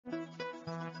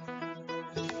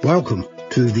Welcome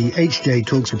to the HJ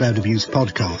Talks About Abuse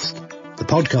podcast, the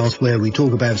podcast where we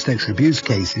talk about sexual abuse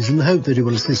cases in the hope that it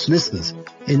will assist listeners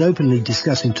in openly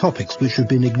discussing topics which have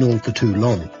been ignored for too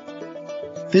long.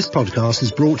 This podcast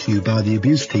is brought to you by the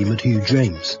abuse team at Hugh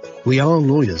James. We are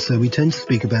lawyers, so we tend to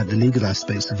speak about the legal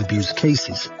aspects of abuse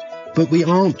cases, but we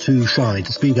aren't too shy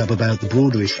to speak up about the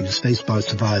broader issues faced by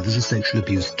survivors of sexual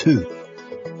abuse too.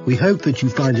 We hope that you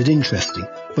find it interesting,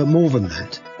 but more than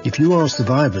that, if you are a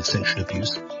survivor of sexual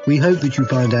abuse, we hope that you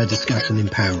find our discussion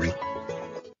empowering.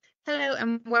 Hello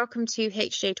and welcome to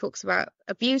HJ Talks About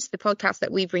Abuse, the podcast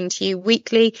that we bring to you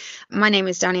weekly. My name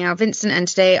is Danielle Vincent and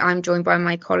today I'm joined by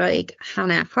my colleague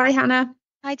Hannah. Hi Hannah.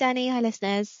 Hi Danny, hi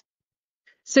listeners.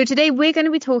 So today we're going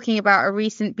to be talking about a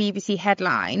recent BBC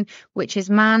headline, which is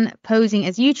man posing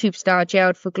as YouTube star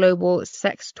jailed for global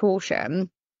sextortion.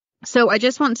 So I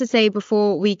just want to say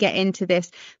before we get into this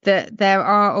that there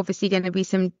are obviously going to be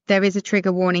there is a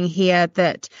trigger warning here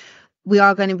that we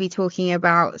are going to be talking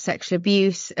about sexual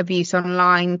abuse, abuse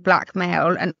online,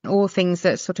 blackmail, and all things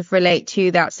that sort of relate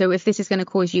to that. So if this is going to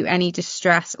cause you any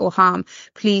distress or harm,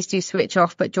 please do switch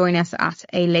off, but join us at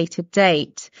a later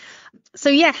date. So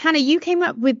yeah, Hannah, you came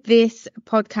up with this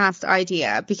podcast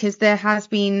idea because there has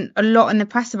been a lot in the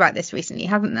press about this recently,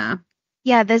 hasn't there?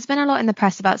 Yeah, there's been a lot in the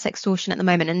press about sextortion at the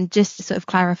moment. And just to sort of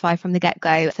clarify from the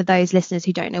get-go, for those listeners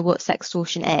who don't know what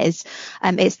sextortion is,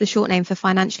 it's the short name for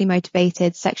financially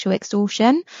motivated sexual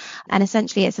extortion. And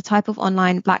essentially, it's a type of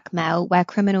online blackmail where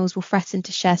criminals will threaten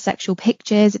to share sexual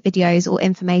pictures, videos, or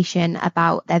information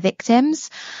about their victims.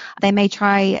 They may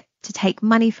try to take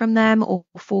money from them or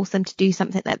force them to do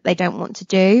something that they don't want to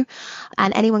do.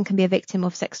 And anyone can be a victim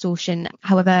of sextortion.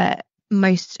 However,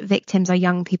 most victims are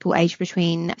young people aged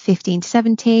between 15 to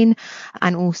 17,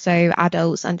 and also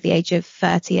adults under the age of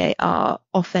 30 are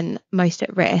often most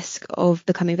at risk of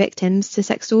becoming victims to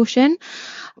sextortion.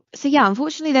 So yeah,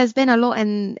 unfortunately, there's been a lot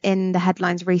in the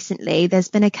headlines recently. There's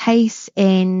been a case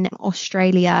in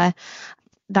Australia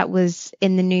that was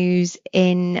in the news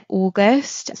in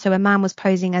August. So a man was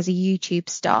posing as a YouTube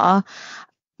star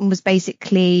and was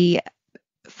basically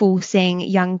forcing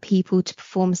young people to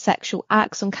perform sexual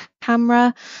acts on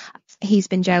camera. He's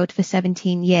been jailed for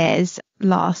 17 years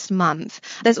last month.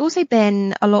 There's also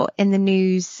been a lot in the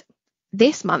news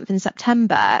this month in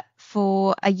September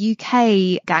for a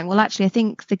UK gang. Well, actually, I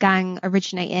think the gang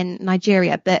originate in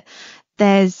Nigeria, but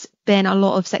there's been a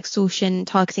lot of sextortion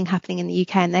targeting happening in the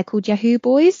UK, and they're called Yahoo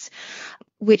Boys,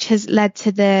 which has led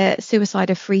to the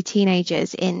suicide of 3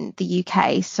 teenagers in the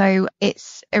UK. So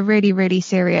it's a really, really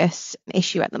serious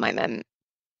issue at the moment.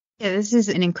 Yeah, this is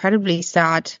an incredibly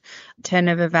sad turn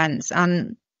of events.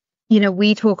 And, you know,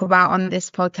 we talk about on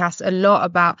this podcast a lot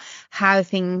about how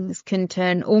things can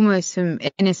turn almost from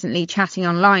innocently chatting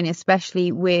online,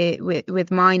 especially with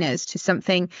minors, to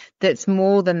something that's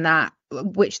more than that,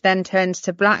 which then turns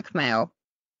to blackmail.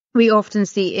 We often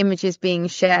see images being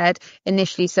shared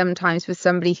initially, sometimes with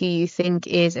somebody who you think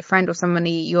is a friend or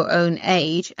somebody your own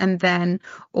age, and then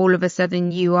all of a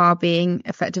sudden you are being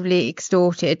effectively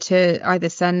extorted to either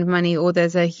send money, or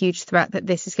there's a huge threat that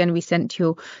this is going to be sent to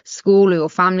your school or your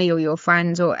family or your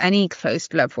friends or any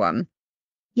close loved one.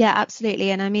 Yeah,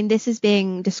 absolutely. And I mean, this is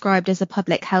being described as a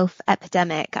public health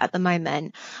epidemic at the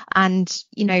moment. And,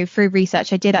 you know, through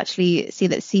research, I did actually see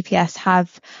that CPS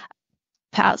have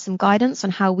put out some guidance on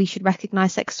how we should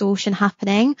recognise sextortion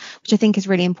happening, which I think is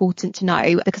really important to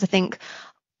know, because I think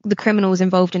the criminals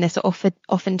involved in this are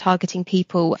often targeting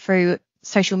people through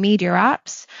social media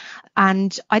apps.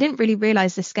 And I didn't really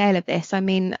realise the scale of this. I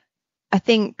mean, I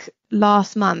think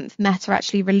last month Meta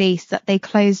actually released that they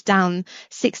closed down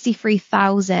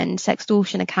 63,000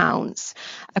 sextortion accounts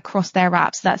across their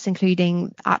apps. That's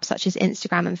including apps such as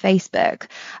Instagram and Facebook,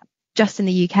 just in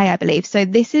the UK, I believe. So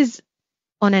this is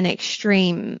on an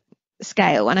extreme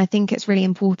scale. And I think it's really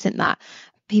important that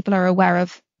people are aware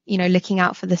of, you know, looking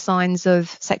out for the signs of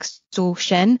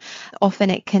sextortion. Often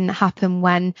it can happen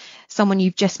when someone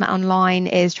you've just met online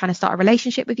is trying to start a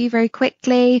relationship with you very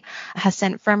quickly, has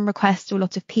sent friend requests to a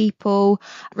lot of people,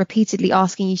 repeatedly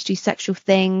asking you to do sexual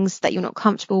things that you're not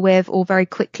comfortable with, or very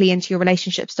quickly into your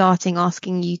relationship starting,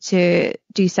 asking you to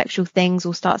do sexual things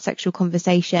or start sexual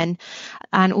conversation,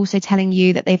 and also telling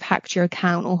you that they've hacked your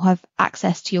account or have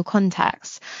access to your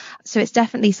contacts. So it's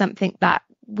definitely something that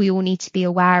we all need to be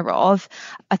aware of.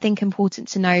 I think important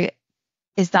to note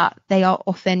is that they are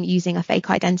often using a fake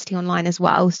identity online as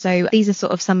well. So these are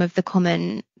sort of some of the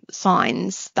common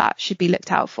signs that should be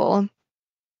looked out for.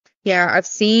 Yeah, I've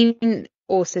seen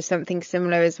also something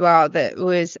similar as well that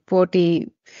was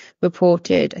broadly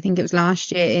reported, I think it was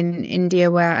last year in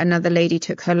India, where another lady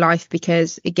took her life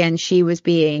because, again, she was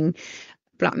being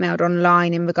blackmailed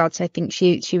online in regards to, I think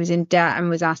she was in debt and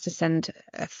was asked to send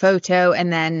a photo,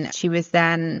 and then she was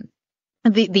then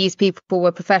these people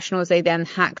were professionals. They then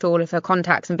hacked all of her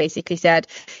contacts and basically said,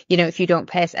 if you don't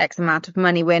pay us X amount of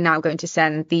money, we're now going to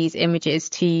send these images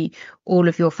to all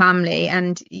of your family.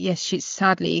 And yes, she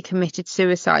sadly committed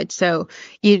suicide. So,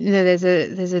 there's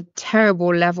a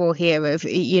terrible level here of,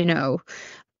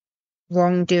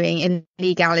 wrongdoing,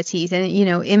 illegalities, and,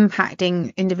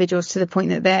 impacting individuals to the point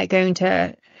that they're going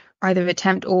to either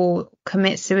attempt or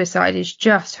commit suicide is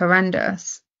just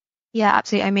horrendous. Yeah,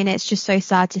 absolutely. I mean, it's just so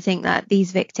sad to think that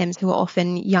these victims, who are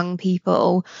often young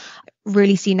people,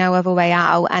 really see no other way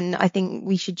out. And I think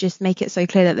we should just make it so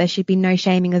clear that there should be no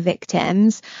shaming of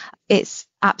victims. It's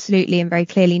absolutely and very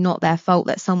clearly not their fault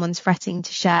that someone's threatening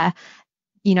to share,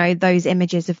 those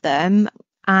images of them.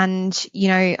 And,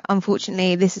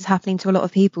 unfortunately, this is happening to a lot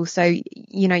of people. So,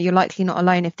 you're likely not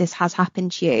alone if this has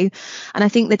happened to you. And I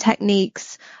think the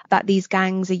techniques that these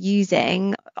gangs are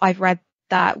using, I've read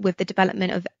that with the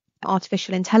development of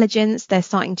artificial intelligence, they're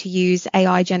starting to use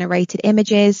AI generated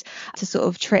images to sort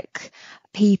of trick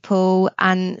people.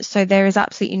 And so there is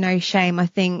absolutely no shame. I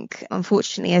think,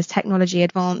 unfortunately, as technology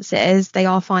advances, they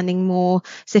are finding more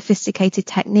sophisticated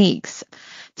techniques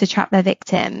to trap their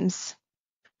victims.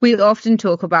 We often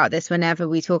talk about this whenever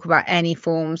we talk about any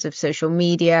forms of social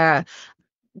media,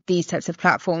 these types of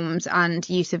platforms and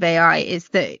use of AI, is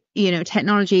that,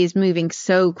 technology is moving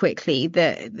so quickly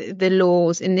that the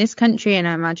laws in this country, and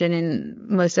I imagine in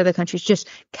most other countries, just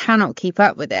cannot keep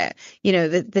up with it.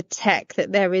 The tech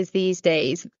that there is these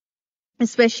days,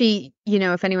 especially,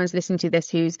 if anyone's listening to this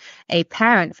who's a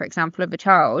parent, for example, of a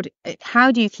child,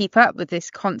 how do you keep up with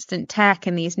this constant tech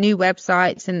and these new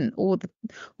websites and all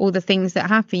the things that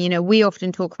happen? We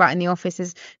often talk about in the office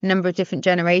as a number of different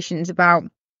generations about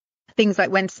things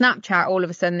like when Snapchat, all of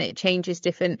a sudden it changes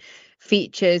different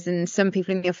features, and some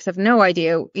people in the office have no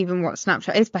idea even what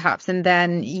Snapchat is perhaps, and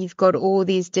then you've got all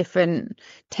these different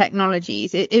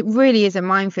technologies. It really is a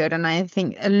minefield, and I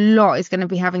think a lot is going to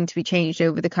be having to be changed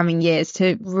over the coming years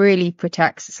to really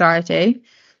protect society.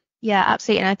 Yeah,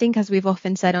 absolutely. And I think, as we've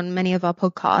often said on many of our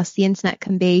podcasts, the internet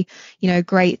can be, a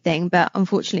great thing, but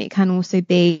unfortunately it can also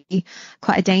be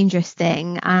quite a dangerous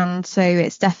thing. And so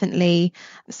it's definitely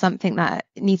something that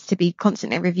needs to be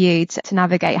constantly reviewed to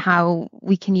navigate how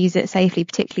we can use it safely,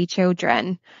 particularly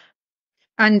children.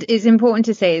 And it's important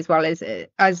to say as well,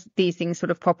 as these things sort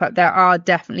of pop up, there are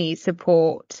definitely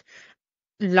support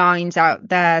lines out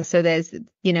there. So there's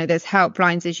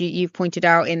helplines, as you've pointed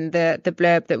out in the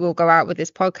blurb that will go out with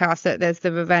this podcast, that there's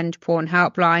the revenge porn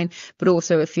helpline, but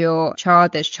also if you're a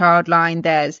child, there's Childline,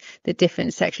 there's the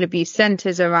different sexual abuse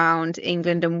centres around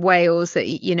England and Wales that,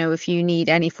 if you need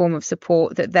any form of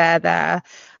support, that they're there.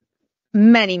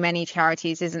 Many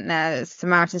charities, isn't there?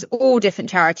 Samaritans, all different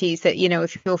charities that,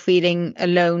 if you're feeling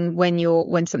alone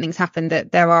when something's happened,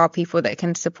 that there are people that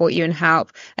can support you and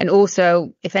help. And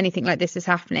also, if anything like this is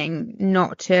happening,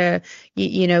 not to,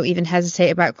 even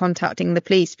hesitate about contacting the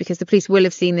police, because the police will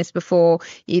have seen this before.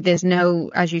 There's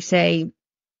no, as you say,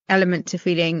 element to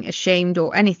feeling ashamed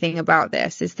or anything about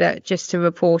this, is that just to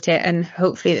report it and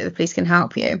hopefully that the police can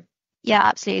help you. Yeah,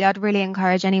 absolutely. I'd really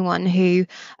encourage anyone who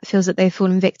feels that they've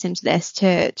fallen victim to this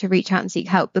to reach out and seek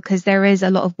help, because there is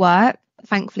a lot of work,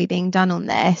 thankfully, being done on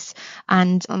this.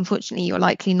 And unfortunately, you're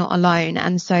likely not alone.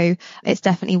 And so it's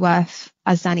definitely worth,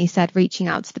 as Danny said, reaching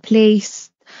out to the police.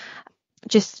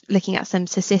 Just looking at some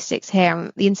statistics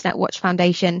here, the Internet Watch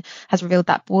Foundation has revealed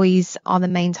that boys are the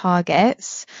main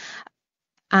targets,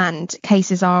 and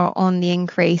cases are on the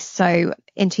increase. So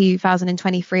in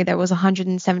 2023, there was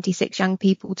 176 young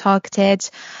people targeted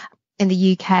in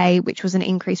the UK, which was an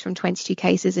increase from 22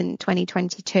 cases in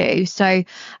 2022. So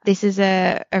this is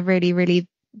a really, really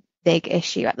big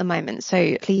issue at the moment.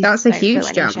 So please, that's a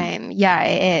huge jump. Shame. Yeah,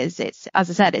 it is. It's, as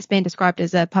I said, it's been described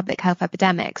as a public health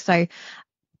epidemic. So,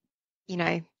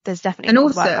 there's definitely a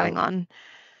lot of work going on.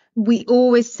 We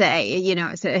always say,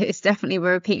 it's definitely,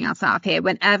 we're repeating ourselves here.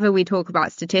 Whenever we talk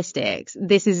about statistics,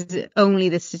 this is only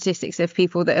the statistics of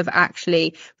people that have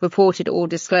actually reported or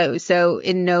disclosed. So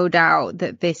in no doubt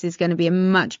that this is going to be a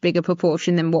much bigger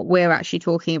proportion than what we're actually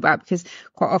talking about, because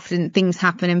quite often things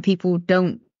happen and people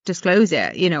don't disclose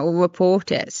it, or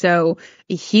report it. So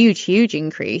a huge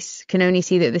increase. Can only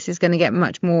see that this is going to get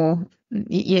much more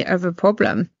of a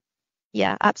problem.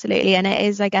 Yeah, absolutely. And it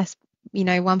is, I guess,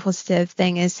 one positive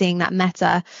thing is seeing that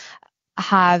Meta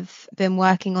have been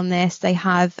working on this. They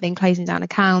have been closing down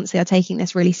accounts. They are taking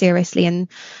this really seriously. And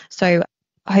so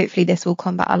hopefully this will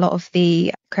combat a lot of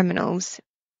the criminals.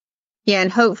 Yeah,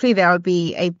 and hopefully there'll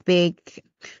be a big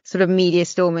sort of media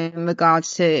storm in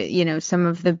regards to, some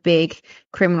of the big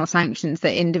criminal sanctions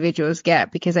that individuals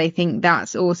get, because I think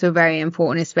that's also very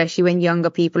important, especially when younger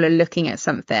people are looking at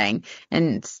something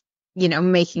and,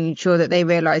 making sure that they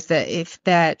realize that if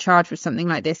they're charged with something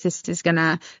like this is going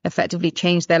to effectively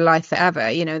change their life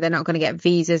forever. They're not going to get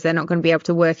visas. They're not going to be able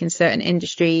to work in certain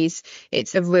industries.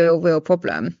 It's a real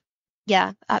problem.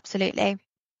 Yeah, absolutely.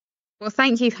 Well,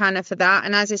 thank you, Hannah, for that.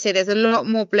 And as I say, there's a lot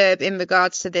more blurb in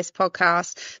regards to this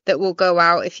podcast that will go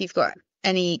out. If you've got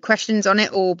any questions on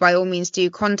it, or by all means do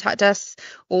contact us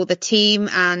or the team.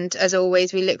 And as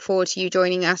always, we look forward to you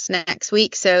joining us next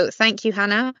week. So thank you,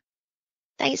 Hannah.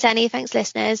 Thanks, Annie. Thanks,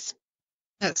 listeners.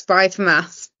 That's bye from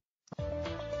us.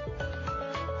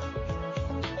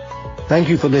 Thank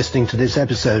you for listening to this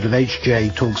episode of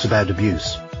HJ Talks About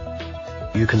Abuse.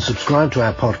 You can subscribe to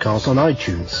our podcast on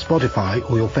iTunes, Spotify,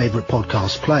 or your favourite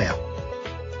podcast player.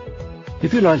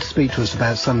 If you'd like to speak to us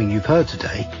about something you've heard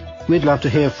today, we'd love to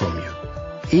hear from you.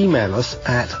 Email us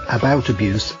at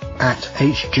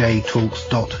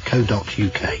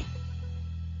aboutabuse@hjtalks.co.uk.